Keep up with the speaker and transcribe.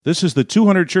This is the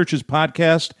 200 Churches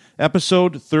Podcast,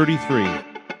 episode 33.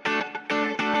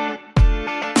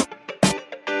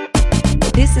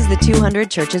 This is the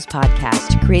 200 Churches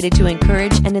Podcast, created to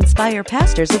encourage and inspire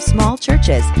pastors of small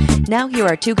churches. Now here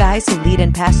are two guys who lead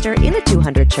and pastor in a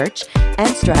 200 church and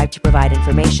strive to provide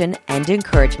information and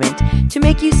encouragement to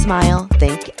make you smile,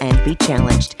 think, and be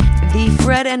challenged. The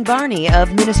Fred and Barney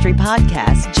of Ministry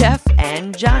Podcasts, Jeff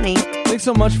and Johnny. Thanks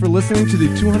so much for listening to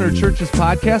the 200 Churches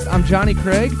Podcast. I'm Johnny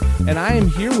Craig, and I am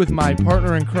here with my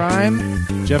partner in crime,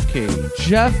 Jeff Cady.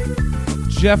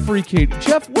 Jeffrey Cady.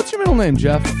 Jeff, what's your middle name,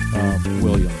 Jeff?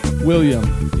 William.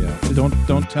 William. Yeah.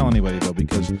 Don't tell anybody, though,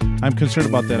 because I'm concerned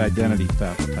about that identity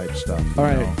theft type stuff. All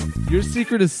right. Your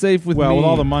secret is safe with me. Well, with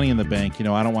all the money in the bank,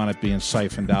 I don't want it being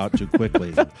siphoned out too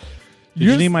quickly. Did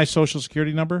you need my social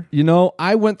security number?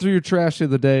 I went through your trash the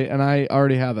other day, and I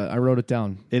already have it. I wrote it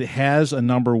down. It has a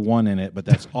number 1 in it, but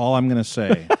that's all I'm going to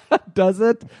say. Does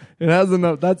it? It has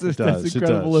enough. That's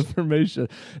incredible information.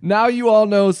 Now you all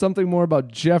know something more about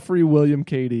Jeffrey William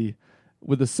Cady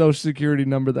with a social security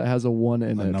number that has a 1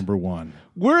 in it. Number 1.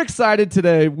 We're excited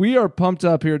today. We are pumped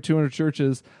up here at 200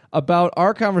 Churches about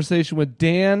our conversation with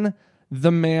Dan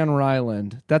the Man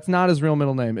Reiland. That's not his real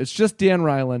middle name. It's just Dan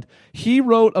Reiland. He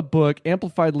wrote a book,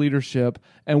 Amplified Leadership,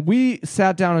 and we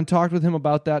sat down and talked with him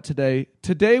about that today.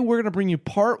 Today, we're going to bring you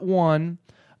part 1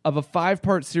 of a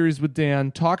 5-part series with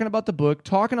Dan, talking about the book,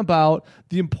 talking about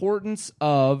the importance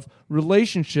of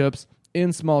relationships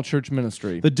in small church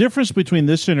ministry. The difference between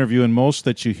this interview and most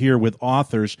that you hear with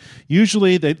authors,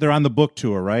 usually they're on the book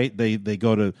tour, right? They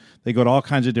go to all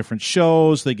kinds of different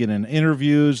shows, they get in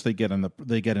interviews, they get in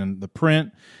the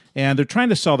print, and they're trying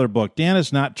to sell their book. Dan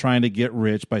is not trying to get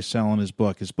rich by selling his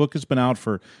book. His book has been out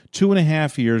for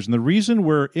 2.5 years, and the reason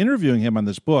we're interviewing him on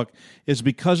this book is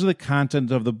because of the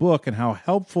content of the book and how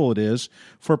helpful it is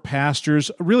for pastors,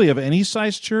 really of any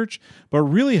size church, but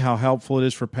really how helpful it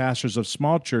is for pastors of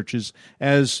small churches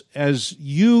as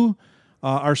you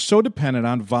are so dependent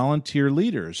on volunteer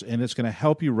leaders, and it's going to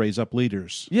help you raise up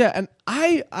leaders. Yeah, and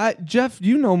I Jeff,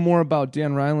 you know more about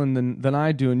Dan Reiland than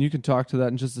I do, and you can talk to that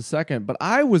in just a second, but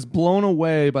I was blown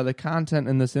away by the content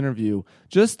in this interview,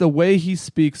 just the way he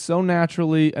speaks so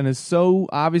naturally and is so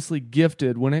obviously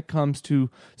gifted when it comes to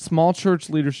small church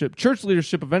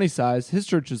leadership of any size. His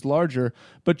church is larger,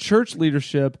 but church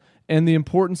leadership and the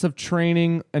importance of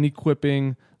training and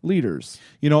equipping leaders.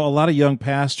 A lot of young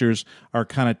pastors are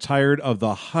kind of tired of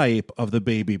the hype of the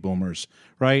baby boomers,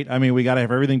 right? I mean, we got to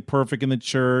have everything perfect in the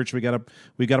church. We got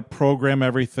to program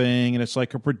everything, and it's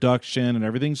like a production, and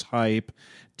everything's hype.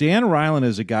 Dan Reiland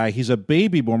is a guy. He's a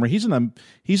baby boomer. He's in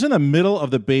the middle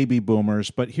of the baby boomers,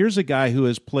 but here's a guy who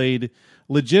has played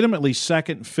legitimately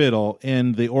second fiddle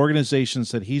in the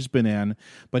organizations that he's been in,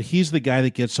 but he's the guy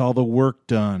that gets all the work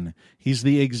done. He's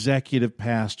the executive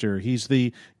pastor. He's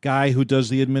the guy who does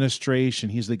the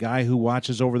administration. He's the guy who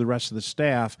watches over the rest of the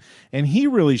staff, and he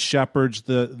really shepherds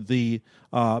the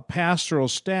pastoral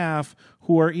staff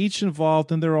who are each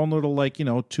involved in their own little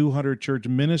 200 church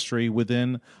ministry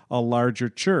within a larger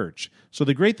church. So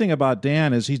the great thing about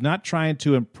Dan is he's not trying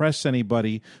to impress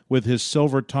anybody with his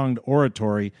silver-tongued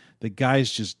oratory. The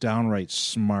guy's just downright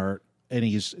smart, and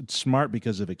he's smart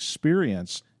because of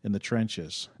experience in the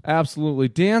trenches. Absolutely.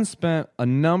 Dan spent a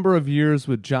number of years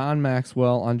with John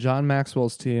Maxwell on John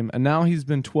Maxwell's team, and now he's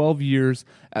been 12 years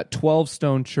at 12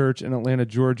 Stone Church in Atlanta,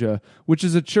 Georgia, which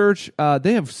is a church,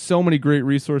 they have so many great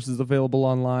resources available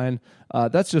online.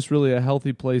 That's just really a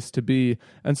healthy place to be.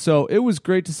 And so it was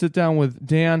great to sit down with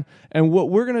Dan, and what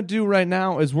we're going to do right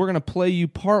now is we're going to play you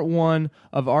part 1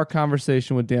 of our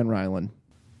conversation with Dan Reiland.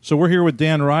 So we're here with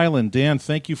Dan Reiland. Dan,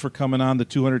 thank you for coming on the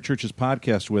 200 Churches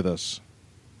podcast with us.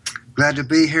 Glad to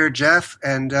be here, Jeff,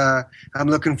 and I'm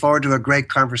looking forward to a great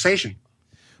conversation.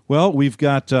 Well, we've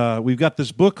got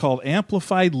this book called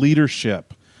Amplified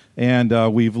Leadership,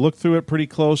 and we've looked through it pretty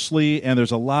closely, and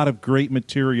there's a lot of great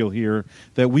material here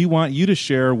that we want you to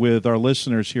share with our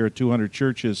listeners here at 200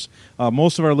 Churches.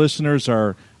 Most of our listeners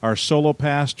are solo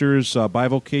pastors,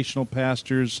 bivocational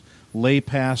pastors, lay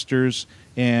pastors,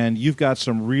 and you've got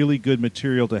some really good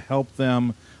material to help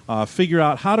them figure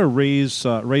out how to raise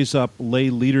up lay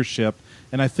leadership,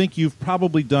 and I think you've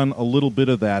probably done a little bit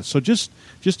of that. So just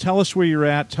tell us where you're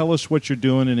at, tell us what you're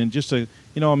doing, and in just a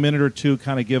minute or two,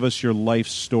 kind of give us your life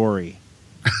story.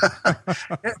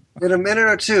 In a minute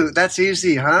or two, that's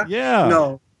easy, huh? Yeah.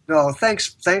 No.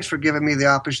 Thanks for giving me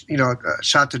the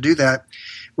shot to do that.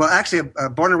 Well, actually,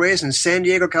 born and raised in San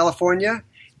Diego, California,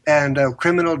 and a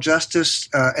criminal justice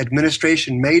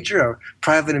administration major, a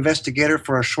private investigator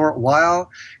for a short while.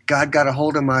 God got a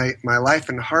hold of my life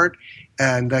and heart,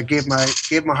 and gave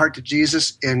my heart to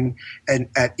Jesus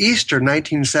at Easter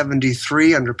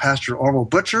 1973 under Pastor Orville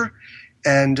Butcher,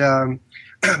 and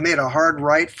made a hard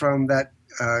right from that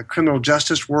criminal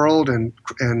justice world and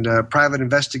private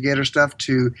investigator stuff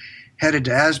to headed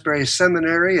to Asbury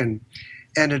Seminary and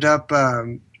ended up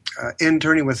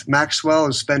interning with Maxwell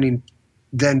and spending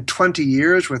then 20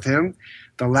 years with him.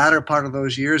 The latter part of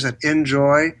those years at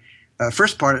Enjoy,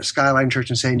 first part at Skyline Church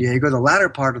in San Diego, the latter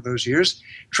part of those years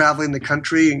traveling the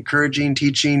country, encouraging,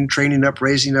 teaching, training up,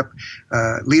 raising up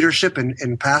leadership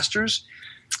and pastors.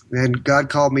 And God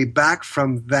called me back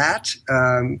from that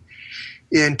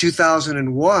in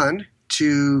 2001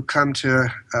 to come to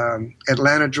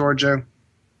Atlanta, Georgia,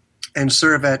 and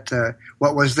serve at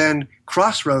what was then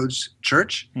Crossroads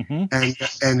Church, and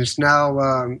it's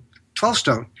now 12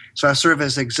 Stone. So I serve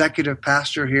as executive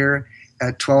pastor here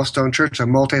at 12 Stone Church, a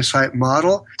multi-site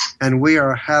model, and we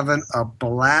are having a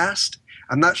blast.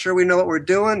 I'm not sure we know what we're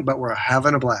doing, but we're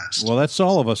having a blast. Well, that's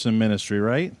all of us in ministry,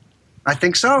 right? I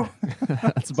think so.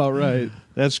 That's about right.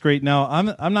 That's great. Now,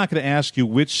 I'm not going to ask you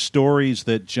which stories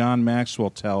that John Maxwell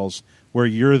tells where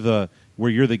you're the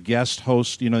guest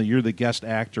host, you're the guest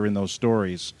actor in those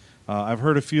stories. I've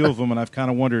heard a few of them, and I've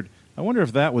kind of wondered, I wonder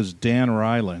if that was Dan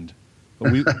Reiland.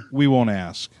 But we won't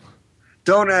ask.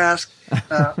 Don't ask.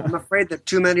 I'm afraid that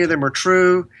too many of them are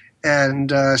true,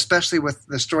 and especially with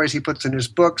the stories he puts in his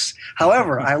books.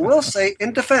 However, I will say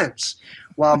in defense,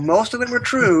 while most of them are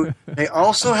true, they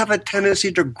also have a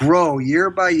tendency to grow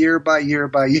year by year by year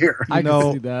by year. I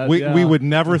can see that. We would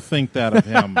never think that of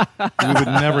him. We would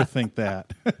never think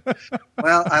that.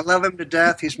 Well, I love him to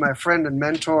death. He's my friend and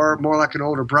mentor, more like an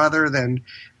older brother than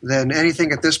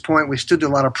anything at this point. We still do a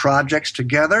lot of projects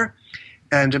together.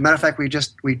 And as a matter of fact, we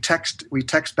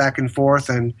text back and forth,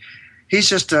 and he's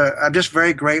just I'm just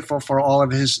very grateful for all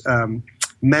of his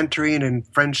mentoring and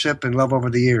friendship and love over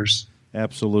the years.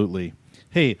 Absolutely.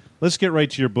 Hey, let's get right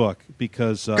to your book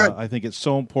because I think it's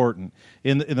so important.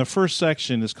 In the first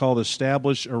section, it's called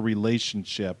Establish a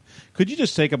Relationship. Could you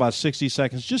just take about 60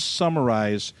 seconds, just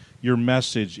summarize your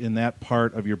message in that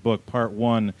part of your book, Part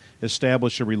 1,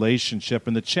 Establish a Relationship.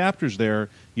 And the chapters there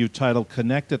you've titled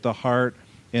Connect at the Heart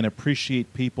and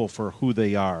Appreciate People for Who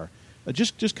They Are.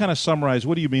 Just kind of summarize,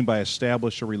 what do you mean by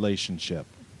establish a relationship?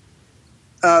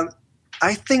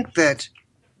 I think that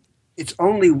it's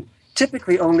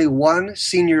typically only one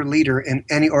senior leader in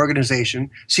any organization,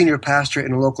 senior pastor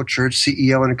in a local church,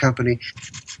 CEO in a company.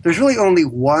 There's really only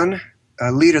one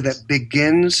leader that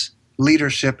begins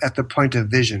leadership at the point of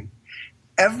vision.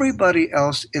 Everybody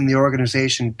else in the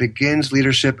organization begins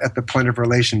leadership at the point of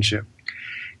relationship.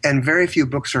 And very few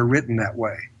books are written that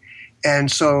way.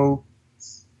 And so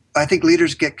I think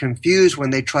leaders get confused when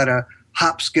they try to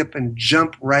hop, skip, and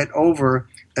jump right over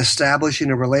establishing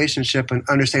a relationship and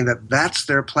understanding that that's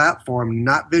their platform,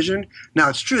 not vision. Now,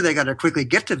 it's true they got to quickly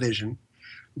get to vision,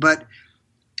 but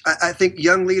I think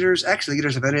young leaders, actually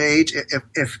leaders of any age,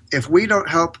 if we don't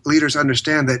help leaders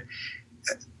understand that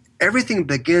everything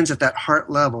begins at that heart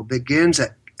level, begins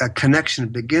at a connection,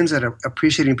 begins at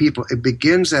appreciating people, it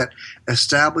begins at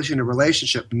establishing a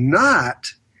relationship,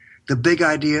 not the big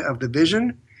idea of the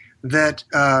vision, that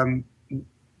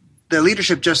the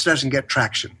leadership just doesn't get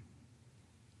traction.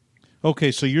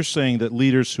 Okay, so you're saying that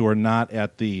leaders who are not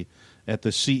at the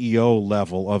CEO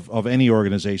level of any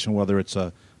organization, whether it's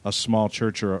a small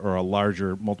church or a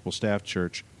larger multiple staff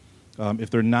church, if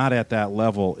they're not at that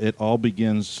level, it all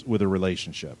begins with a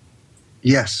relationship.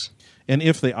 Yes. And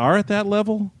if they are at that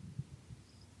level,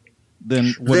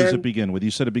 then what does it begin with?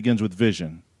 You said it begins with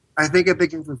vision. I think it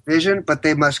begins with vision, but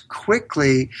they must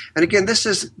quickly, and again,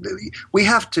 we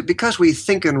have to, because we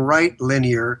think and write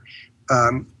linear,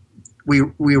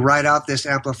 we write out this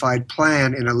amplified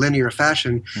plan in a linear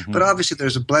fashion, but obviously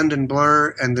there's a blend and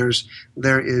blur, and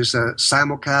there is a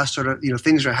simulcast, sort of,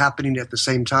 things are happening at the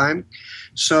same time.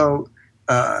 So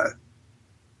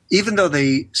even though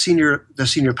the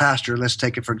senior pastor, let's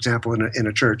take it for example in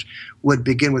a church, would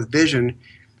begin with vision,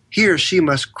 he or she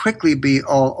must quickly be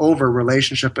all over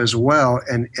relationship as well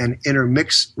and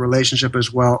intermix relationship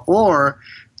as well, or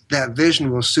that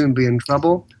vision will soon be in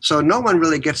trouble. So no one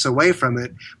really gets away from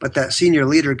it, but that senior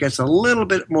leader gets a little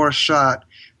bit more shot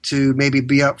to maybe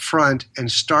be up front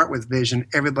and start with vision.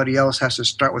 Everybody else has to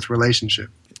start with relationship.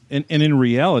 And in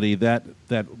reality, that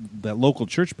local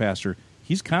church pastor,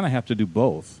 he's kind of have to do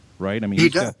both, right? I mean,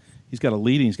 he's got to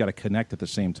lead and he's got to connect at the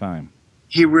same time.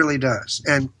 He really does.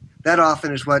 And that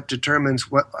often is what determines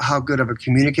how good of a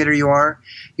communicator you are.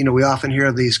 We often hear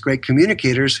of these great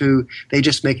communicators who they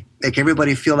just make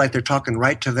everybody feel like they're talking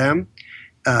right to them,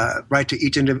 right to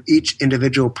each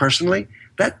individual personally.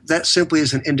 that simply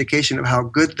is an indication of how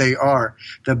good they are.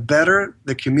 The better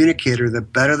the communicator, the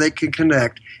better they can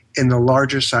connect in the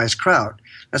larger size crowd.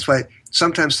 That's why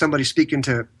sometimes somebody speaking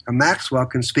to a Maxwell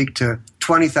can speak to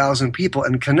 20,000 people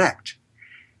and connect.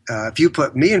 If you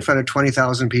put me in front of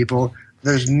 20,000 people,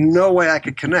 there's no way I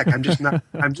could connect. I'm just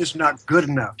not good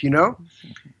enough,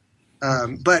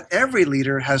 But every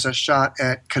leader has a shot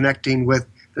at connecting with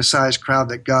the size crowd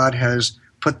that God has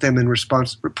put them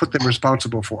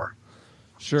responsible for.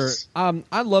 Sure.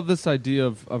 I love this idea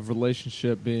of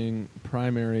relationship being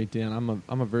primary, Dan.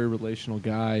 I'm a very relational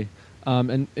guy.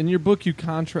 And in your book, you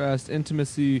contrast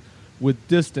intimacy with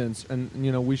distance, and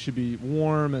we should be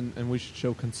warm and we should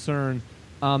show concern.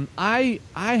 I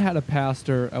had a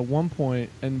pastor at one point,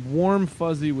 and warm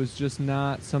fuzzy was just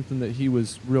not something that he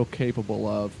was real capable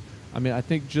of. I mean, I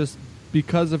think just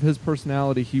because of his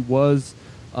personality, he was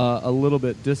a little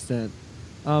bit distant.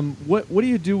 What do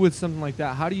you do with something like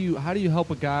that? How do you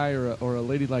help a guy or a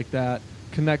lady like that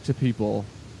connect to people?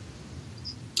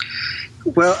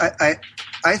 Well,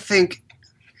 I think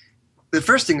the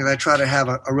first thing is I try to have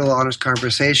a real honest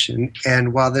conversation.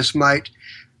 And while this might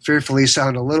fearfully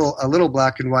sound a little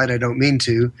black and white, I don't mean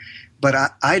to, but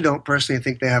I don't personally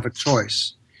think they have a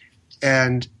choice.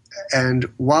 And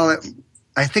while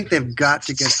I think they've got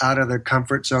to get out of their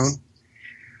comfort zone.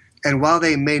 And while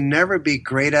they may never be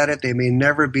great at it, they may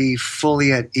never be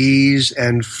fully at ease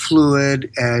and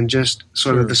fluid and just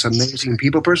sort of this amazing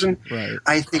people person. Right.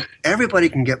 I think everybody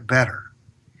can get better.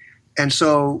 And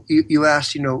so you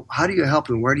asked, how do you help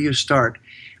them? Where do you start?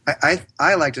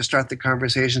 I like to start the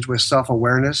conversations with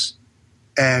self-awareness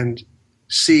and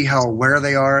see how aware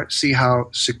they are, see how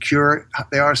secure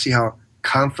they are, see how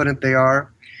confident they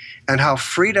are, and how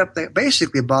freed up they –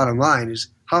 basically, bottom line is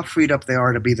how freed up they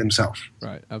are to be themselves.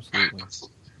 Right, absolutely.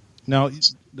 Now,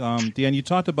 Dan, you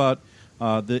talked about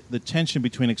the tension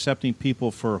between accepting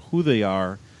people for who they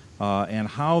are and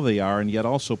how they are, and yet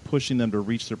also pushing them to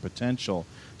reach their potential.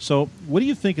 So what do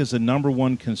you think is the number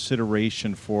one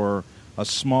consideration for a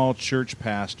small church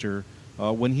pastor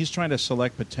when he's trying to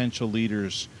select potential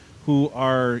leaders who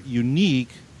are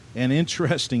unique and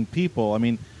interesting people? I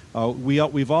mean,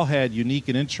 we've all had unique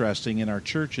and interesting in our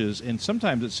churches, and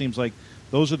sometimes it seems like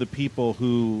those are the people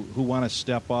who want to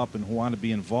step up and who want to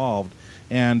be involved,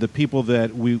 and the people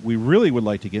that we really would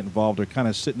like to get involved are kind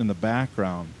of sitting in the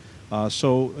background.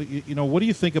 So, what do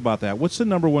you think about that? What's the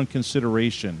number one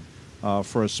consideration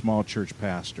for a small church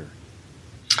pastor?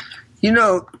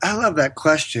 I love that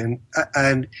question,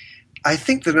 and I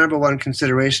think the number one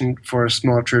consideration for a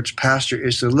small church pastor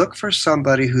is to look for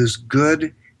somebody who's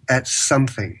good at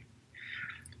something.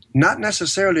 Not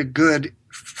necessarily good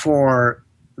for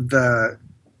the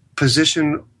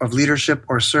position of leadership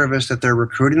or service that they're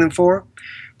recruiting them for,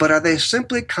 but are they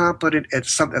simply competent at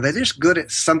something? Are they just good at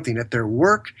something, at their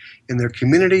work, in their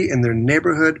community, in their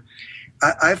neighborhood?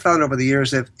 I've found over the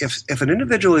years that if an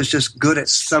individual is just good at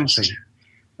something,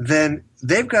 then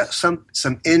they've got some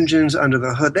engines under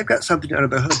the hood. They've got something under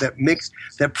the hood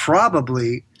that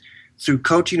probably through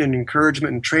coaching and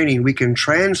encouragement and training, we can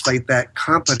translate that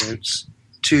competence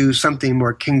to something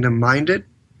more kingdom-minded.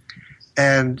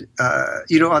 And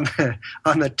on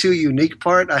the too unique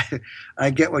part, I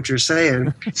get what you're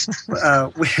saying.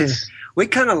 We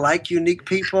kind of like unique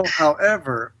people.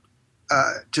 However,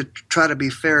 to try to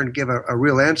be fair and give a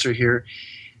real answer here,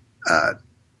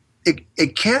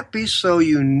 it can't be so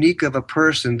unique of a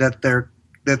person that their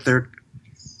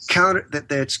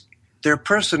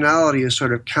personality is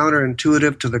sort of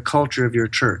counterintuitive to the culture of your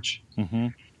church. Mm-hmm.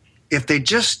 If they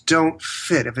just don't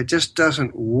fit, if it just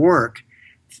doesn't work,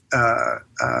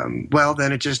 well,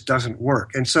 then it just doesn't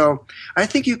work. And so I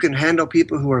think you can handle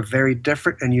people who are very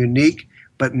different and unique,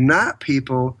 but not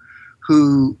people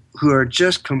who are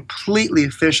just completely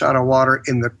fish out of water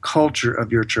in the culture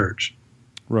of your church.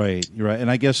 Right, you're right.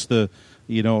 And I guess for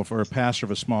a pastor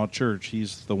of a small church,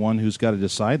 he's the one who's got to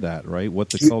decide that, right? What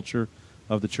the culture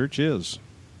of the church is.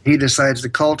 He decides the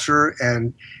culture,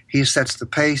 and he sets the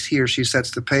pace. He or she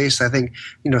sets the pace. I think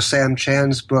Sam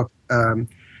Chan's book,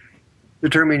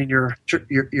 Determining Your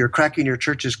Cracking Your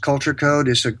Church's Culture Code,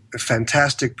 is a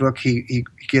fantastic book. He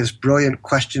gives brilliant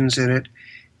questions in it,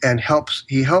 and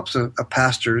he helps a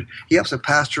pastor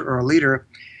or a leader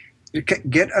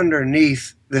get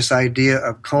underneath this idea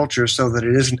of culture so that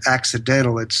it isn't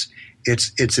accidental.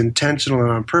 It's intentional and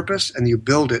on purpose, and you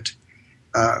build it.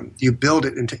 You build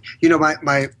it into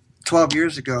my 12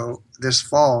 years ago this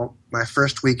fall, my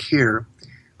first week here,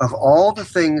 of all the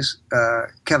things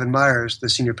Kevin Myers, the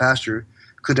senior pastor,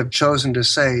 could have chosen to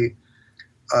say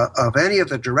of any of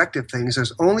the directive things,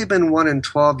 there's only been one in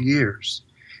 12 years.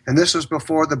 And this was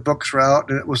before the books were out,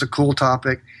 and it was a cool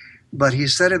topic. but he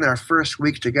said in our first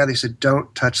week together, he said,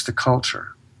 don't touch the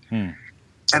culture. And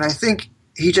I think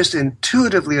he just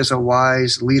intuitively is a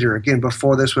wise leader. Again,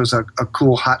 before this was a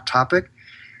cool, hot topic.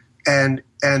 And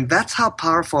that's how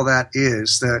powerful that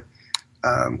is.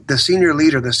 The senior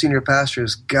leader, the senior pastor,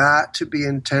 has got to be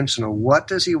intentional. What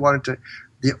does he want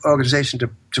the organization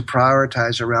to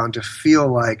prioritize around, to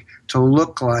feel like, to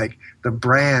look like, the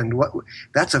brand?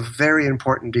 That's a very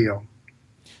important deal.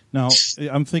 Now,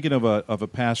 I'm thinking of a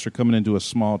pastor coming into a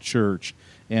small church,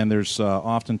 and there's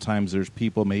oftentimes there's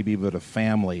people, maybe even a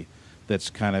family, that's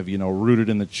kind of rooted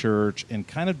in the church and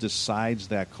kind of decides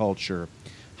that culture.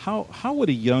 How would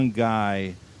a young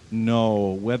guy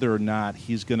know whether or not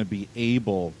he's going to be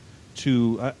able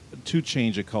to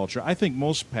change a culture? I think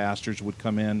most pastors would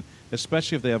come in,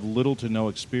 especially if they have little to no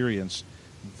experience,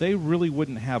 they really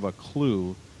wouldn't have a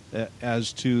clue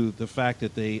as to the fact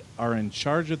that they are in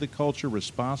charge of the culture,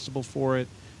 responsible for it,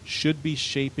 should be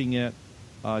shaping it.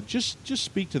 Just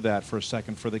speak to that for a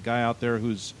second for the guy out there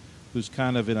who's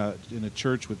kind of in a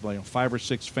church with 5 or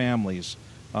 6 families.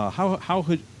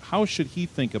 How should he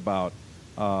think about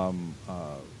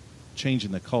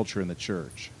changing the culture in the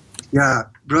church? Yeah,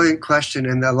 brilliant question.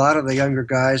 And a lot of the younger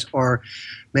guys, or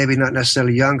maybe not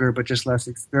necessarily younger, but just less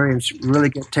experienced, really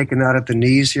get taken out at the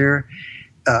knees here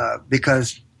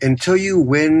because until you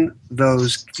win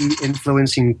those key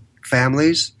influencing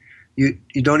families, you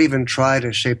don't even try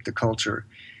to shape the culture.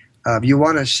 You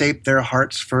want to shape their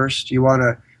hearts first. You want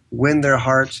to win their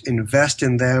hearts, invest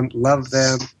in them, love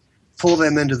them, pull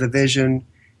them into the vision,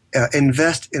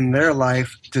 invest in their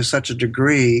life to such a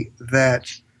degree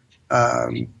that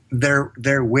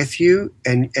they're with you,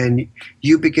 and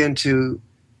you begin to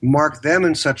mark them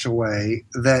in such a way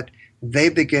that they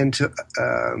begin to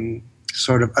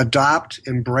sort of adopt,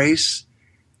 embrace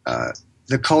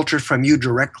the culture from you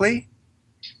directly.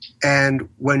 And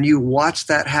when you watch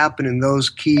that happen in those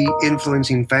key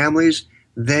influencing families,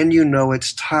 then you know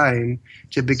it's time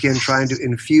to begin trying to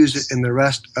infuse it in the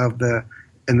rest of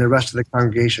the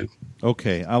congregation.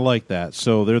 Okay, I like that.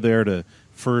 So they're there to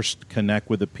first connect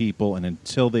with the people, and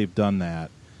until they've done that,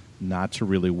 not to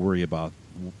really worry about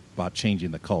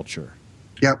changing the culture.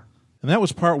 Yep. And that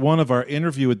was part 1 of our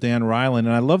interview with Dan Reiland,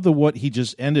 and I love what he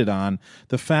just ended on,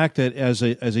 the fact that as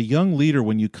a young leader,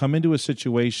 when you come into a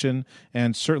situation,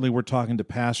 and certainly we're talking to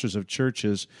pastors of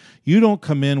churches, you don't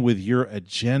come in with your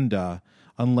agenda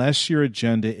unless your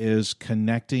agenda is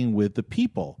connecting with the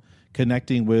people,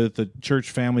 connecting with the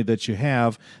church family that you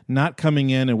have, not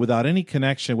coming in and without any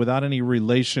connection, without any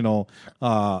relational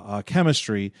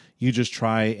chemistry, you just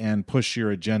try and push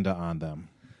your agenda on them.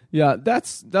 Yeah,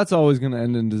 that's always going to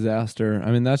end in disaster.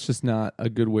 I mean, that's just not a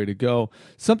good way to go.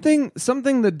 Something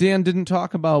that Dan didn't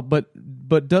talk about,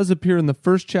 but does appear in the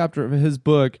first chapter of his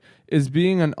book, is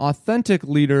being an authentic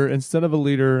leader instead of a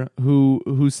leader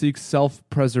who seeks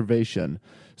self-preservation.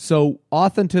 So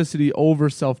authenticity over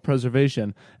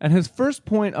self-preservation. And his first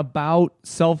point about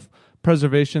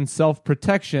self-preservation,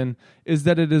 self-protection, is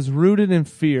that it is rooted in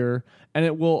fear, and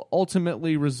it will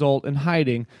ultimately result in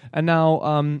hiding. And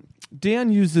now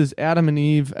Dan uses Adam and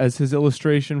Eve as his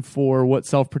illustration for what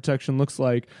self-protection looks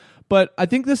like. But I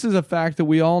think this is a fact that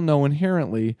we all know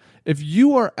inherently. If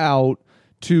you are out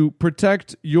to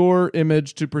protect your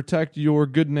image, to protect your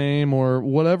good name, or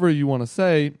whatever you want to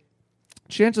say,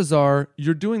 chances are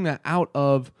you're doing that out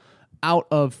of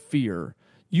fear.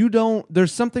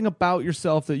 There's something about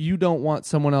yourself that you don't want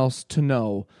someone else to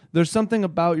know. There's something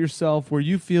about yourself where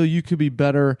you feel you could be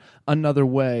better another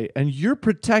way. And you're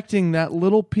protecting that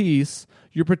little piece.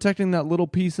 You're protecting that little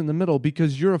piece in the middle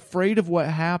because you're afraid of what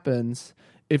happens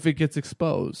if it gets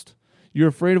exposed. You're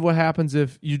afraid of what happens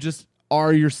if you just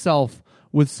are yourself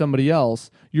with somebody else.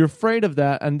 You're afraid of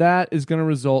that, and that is going to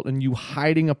result in you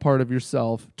hiding a part of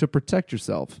yourself to protect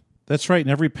yourself. That's right, and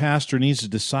every pastor needs to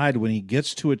decide when he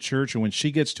gets to a church or when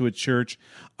she gets to a church,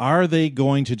 are they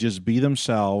going to just be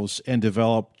themselves and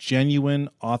develop genuine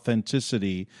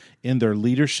authenticity in their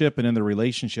leadership and in their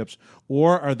relationships,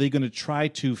 or are they going to try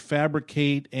to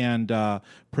fabricate and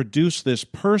produce this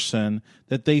person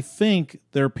that they think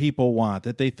their people want,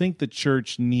 that they think the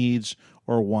church needs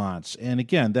or wants? And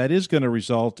again, that is going to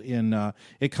result in,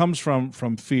 it comes from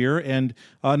fear. And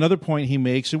another point he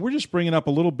makes, and we're just bringing up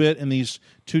a little bit in these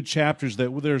 2 chapters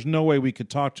that there's no way we could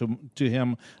talk to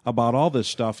him about all this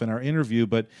stuff in our interview,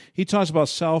 but he talks about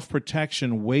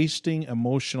self-protection, wasting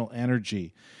emotional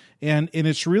energy. And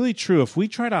it's really true. If we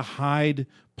try to hide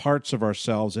parts of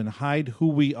ourselves and hide who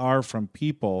we are from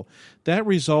people, that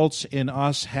results in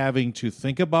us having to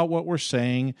think about what we're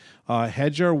saying,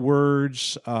 hedge our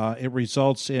words. It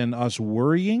results in us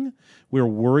worrying. We're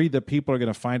worried that people are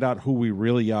going to find out who we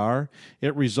really are.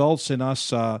 It results in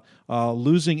us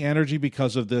losing energy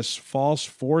because of this false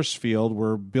force field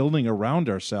we're building around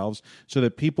ourselves so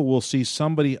that people will see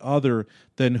somebody other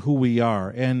than who we are.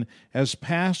 And as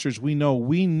pastors, we know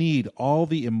we need all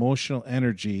the emotional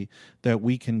energy that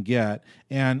we can get.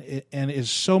 And it's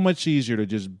so much easier to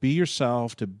just be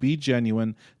yourself, to be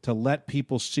genuine, to let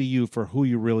people see you for who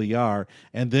you really are,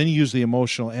 and then use the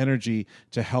emotional energy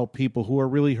to help people who are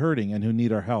really hurting and who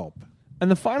need our help. And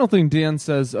the final thing Dan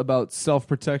says about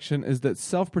self-protection is that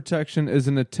self-protection is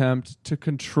an attempt to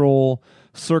control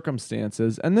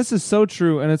circumstances. And this is so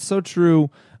true, and it's so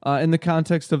true in the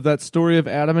context of that story of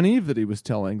Adam and Eve that he was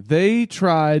telling. They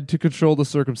tried to control the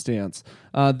circumstance.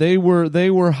 They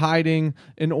were hiding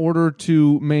in order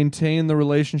to maintain the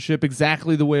relationship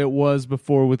exactly the way it was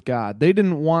before with God. They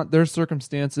didn't want their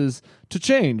circumstances to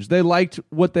change. They liked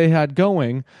what they had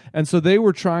going, and so they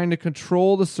were trying to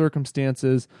control the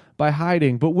circumstances by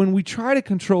hiding. But when we try to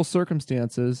control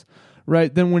circumstances,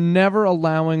 right, then we're never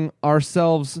allowing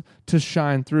ourselves to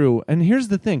shine through. And here's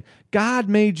the thing. God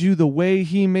made you the way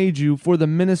he made you for the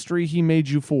ministry he made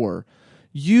you for.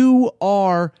 You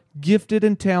are gifted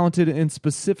and talented in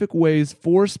specific ways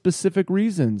for specific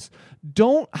reasons.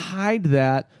 Don't hide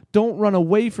that. Don't run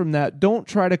away from that. Don't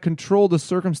try to control the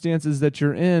circumstances that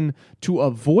you're in to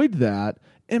avoid that.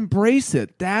 Embrace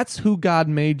it. That's who God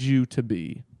made you to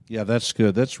be. Yeah, that's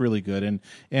good. That's really good.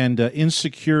 And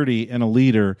insecurity in a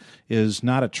leader is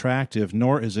not attractive,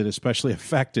 nor is it especially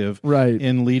effective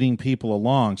in leading people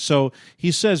along. So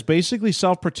he says basically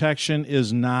self-protection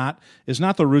is not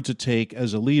the route to take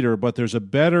as a leader, but there's a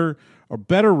better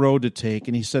road to take,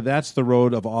 and he said that's the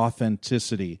road of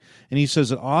authenticity. And he says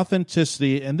that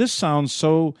authenticity, and this sounds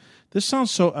so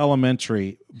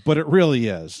elementary, but it really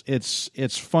is.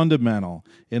 It's fundamental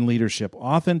in leadership.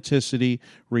 Authenticity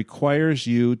requires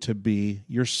you to be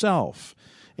yourself.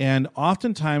 And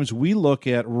oftentimes we look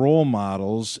at role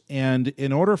models, and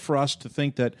in order for us to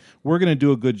think that we're going to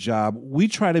do a good job, we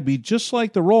try to be just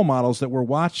like the role models that we're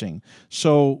watching.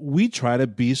 So we try to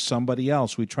be somebody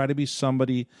else. We try to be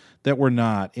somebody that we're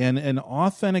not. And an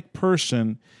authentic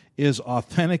person is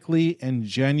authentically and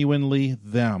genuinely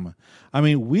them. I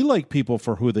mean, we like people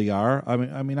for who they are.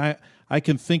 I'm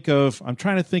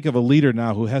trying to think of a leader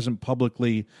now who hasn't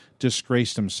publicly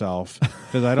disgraced himself,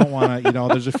 because I don't want to,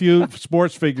 there's a few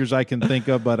sports figures I can think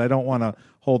of, but I don't want to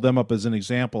hold them up as an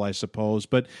example, I suppose.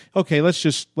 But okay, let's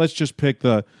just pick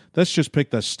the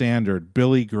standard,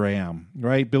 Billy Graham,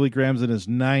 right? Billy Graham's in his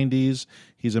 90s.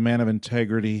 He's a man of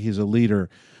integrity. He's a leader.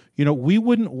 We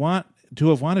wouldn't want to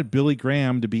have wanted Billy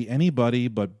Graham to be anybody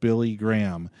but Billy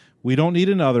Graham. We don't need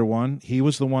another one. He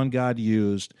was the one God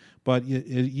used. But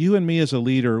you and me as a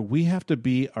leader, we have to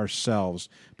be ourselves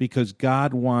because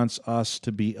God wants us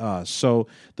to be us. So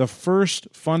the first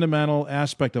fundamental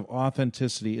aspect of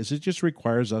authenticity is it just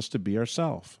requires us to be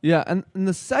ourselves. Yeah, and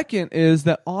the second is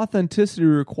that authenticity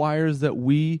requires that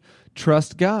we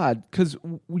trust God, because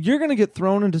you're going to get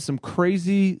thrown into some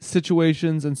crazy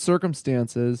situations and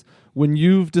circumstances when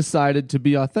you've decided to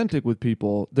be authentic with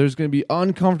people. There's going to be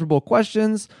uncomfortable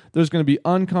questions. There's going to be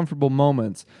uncomfortable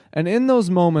moments. And in those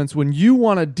moments, when you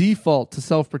want to default to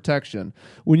self-protection,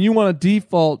 when you want to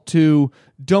default to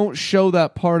don't show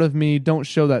that part of me, don't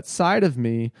show that side of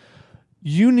me,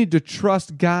 you need to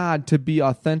trust God to be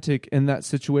authentic in that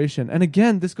situation. And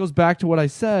again, this goes back to what I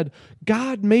said.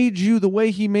 God made you the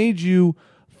way he made you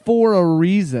for a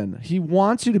reason. He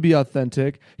wants you to be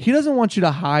authentic. He doesn't want you to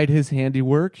hide his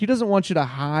handiwork. He doesn't want you to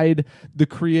hide the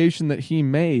creation that he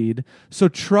made. So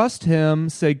trust him.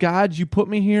 Say, God, you put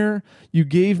me here. You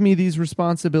gave me these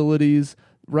responsibilities,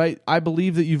 right? I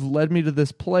believe that you've led me to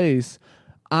this place.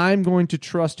 I'm going to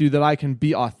trust you that I can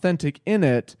be authentic in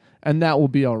it, and that will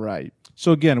be all right.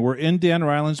 So again, we're in Dan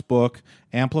Reiland's book,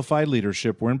 Amplified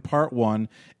Leadership. We're in part 1,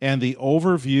 and the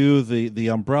overview, the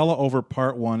umbrella over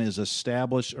part 1 is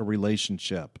establish a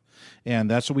relationship. And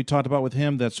that's what we talked about with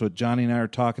him. That's what Johnny and I are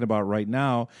talking about right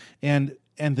now. And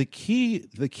the key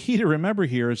to remember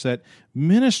here is that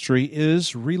ministry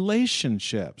is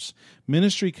relationships.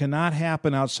 Ministry cannot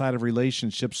happen outside of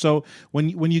relationships. So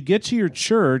when you get to your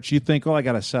church, you think, I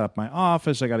got to set up my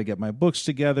office, I got to get my books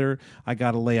together, I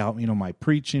got to lay out, my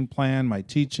preaching plan, my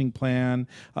teaching plan.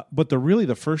 But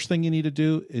the first thing you need to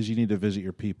do is you need to visit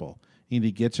your people. You need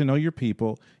to get to know your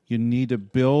people. You need to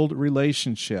build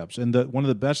relationships. And one of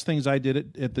the best things I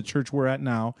did at the church we're at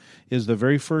now is the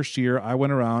very first year I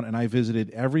went around and I visited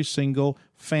every single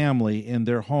family in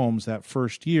their homes that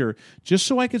first year, just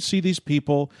so I could see these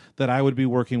people that I would be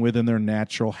working with in their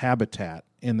natural habitat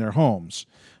in their homes.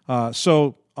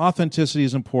 So authenticity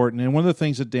is important. And one of the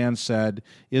things that Dan said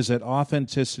is that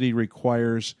authenticity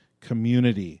requires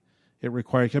community. It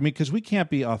requires, because we can't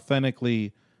be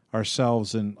authentically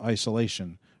ourselves in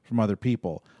isolation from other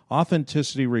people.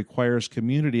 Authenticity requires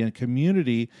community, and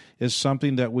community is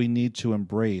something that we need to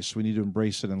embrace. We need to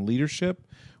embrace it in leadership.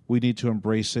 We need to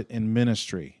embrace it in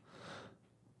ministry.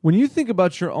 When you think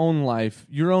about your own life,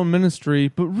 your own ministry,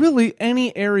 but really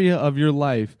any area of your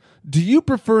life, do you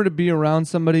prefer to be around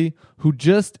somebody who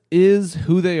just is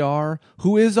who they are,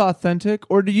 who is authentic,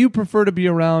 or do you prefer to be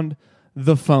around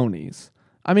the phonies?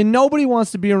 I mean, nobody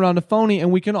wants to be around a phony,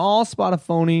 and we can all spot a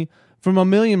phony from a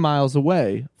million miles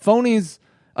away. Phonies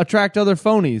attract other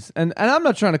phonies. And I'm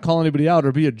not trying to call anybody out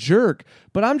or be a jerk,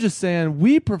 but I'm just saying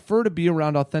we prefer to be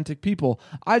around authentic people.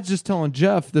 I was just telling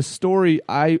Jeff the story.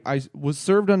 I was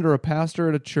served under a pastor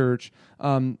at a church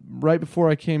right before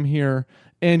I came here,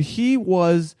 and he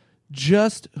was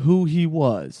just who he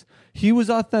was. He was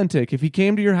authentic. If he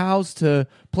came to your house to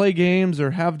play games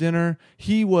or have dinner,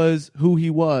 he was who he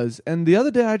was. And the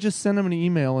other day I just sent him an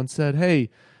email and said, "Hey,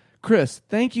 Chris,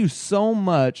 thank you so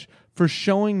much for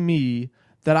showing me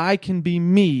that I can be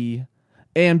me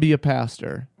and be a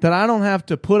pastor, that I don't have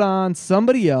to put on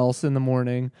somebody else in the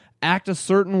morning, act a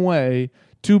certain way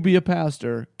to be a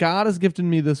pastor. God has gifted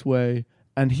me this way,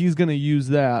 and he's going to use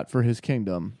that for his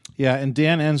kingdom." Yeah, and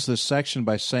Dan ends this section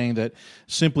by saying that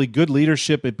simply good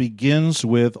leadership, it begins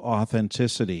with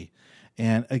authenticity.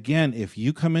 And again, if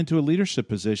you come into a leadership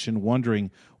position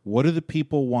wondering, what do the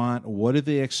people want? What do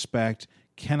they expect?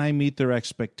 Can I meet their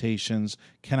expectations?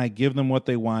 Can I give them what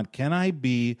they want? Can I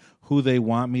be who they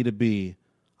want me to be?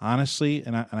 Honestly,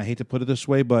 and I hate to put it this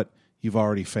way, but you've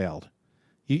already failed.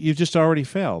 You've just already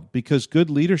failed, because good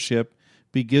leadership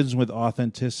begins with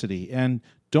authenticity. And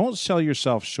don't sell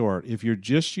yourself short. If you're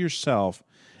just yourself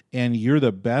and you're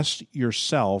the best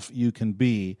yourself you can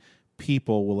be,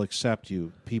 people will accept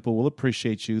you. People will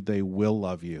appreciate you. They will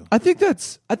love you. I think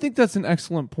that's an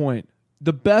excellent point.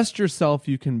 The best yourself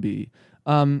you can be.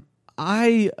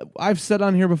 I've said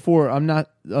on here before, I'm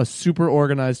not a super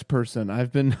organized person.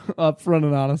 I've been upfront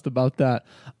and honest about that.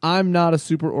 I'm not a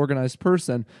super organized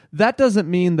person. That doesn't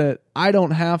mean that I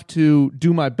don't have to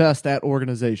do my best at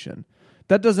organization.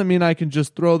 That doesn't mean I can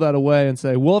just throw that away and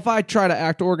say, well, if I try to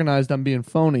act organized, I'm being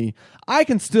phony. I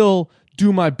can still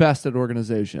do my best at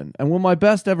organization. And will my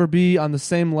best ever be on the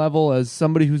same level as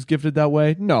somebody who's gifted that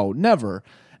way? No, never.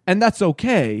 And that's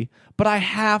okay, but I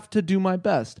have to do my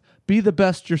best. Be the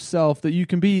best yourself that you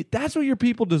can be. That's what your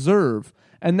people deserve.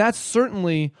 And that's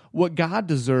certainly what God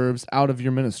deserves out of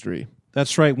your ministry.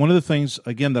 That's right. One of the things,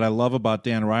 again, that I love about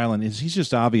Dan Reiland is he's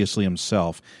just obviously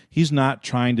himself. He's not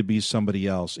trying to be somebody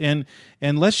else. And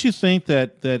unless you think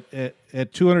that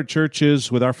at 200 churches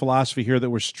with our philosophy here that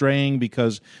we're straying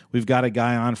because we've got a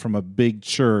guy on from a big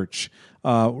church,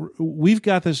 we've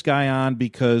got this guy on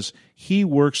because he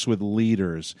works with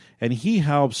leaders, and he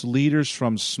helps leaders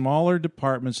from smaller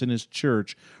departments in his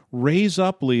church raise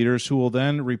up leaders who will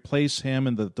then replace him,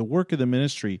 and the work of the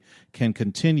ministry can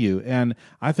continue. And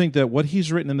I think that what he's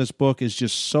written in this book is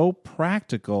just so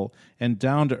practical and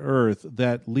down to earth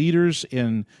that leaders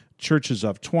in churches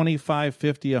of 25,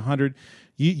 50, 100,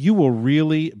 you will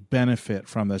really benefit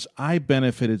from this. I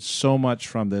benefited so much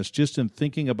from this just in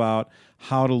thinking about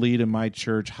how to lead in my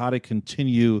church, how to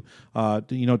continue,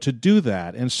 to do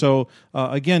that. And so,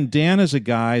 again, Dan is a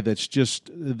guy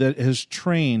that has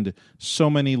trained so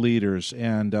many leaders,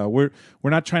 and we're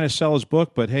not trying to sell his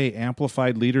book, but hey,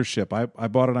 Amplified Leadership. I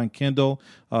bought it on Kindle.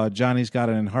 Johnny's got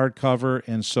it in hardcover,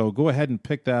 and so go ahead and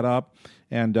pick that up.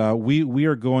 And we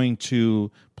are going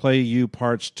to play you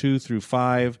parts 2 through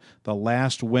 5, the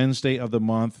last Wednesday of the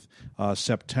month,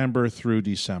 September through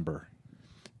December.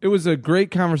 It was a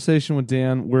great conversation with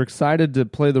Dan. We're excited to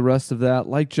play the rest of that.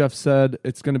 Like Jeff said,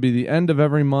 it's going to be the end of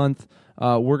every month.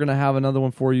 We're going to have another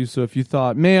one for you. So if you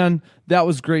thought, man, that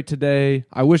was great today,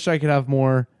 I wish I could have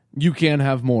more, you can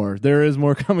have more. There is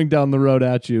more coming down the road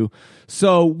at you.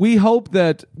 So we hope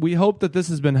that this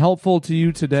has been helpful to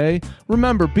you today.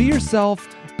 Remember, be yourself,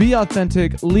 be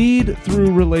authentic, lead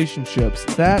through relationships.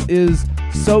 That is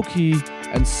so key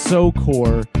and so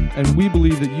core, and we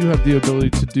believe that you have the ability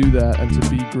to do that and to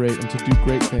be great and to do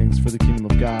great things for the kingdom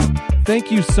of God.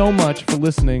 Thank you so much for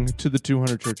listening to the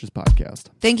 200 Churches podcast.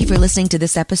 Thank you for listening to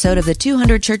this episode of the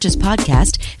 200 Churches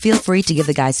podcast. Feel free to give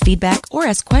the guys feedback or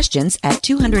ask questions at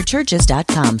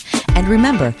 200churches.com. And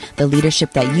remember, the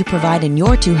leadership that you provide in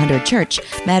your 200 church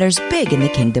matters big in the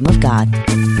kingdom of God.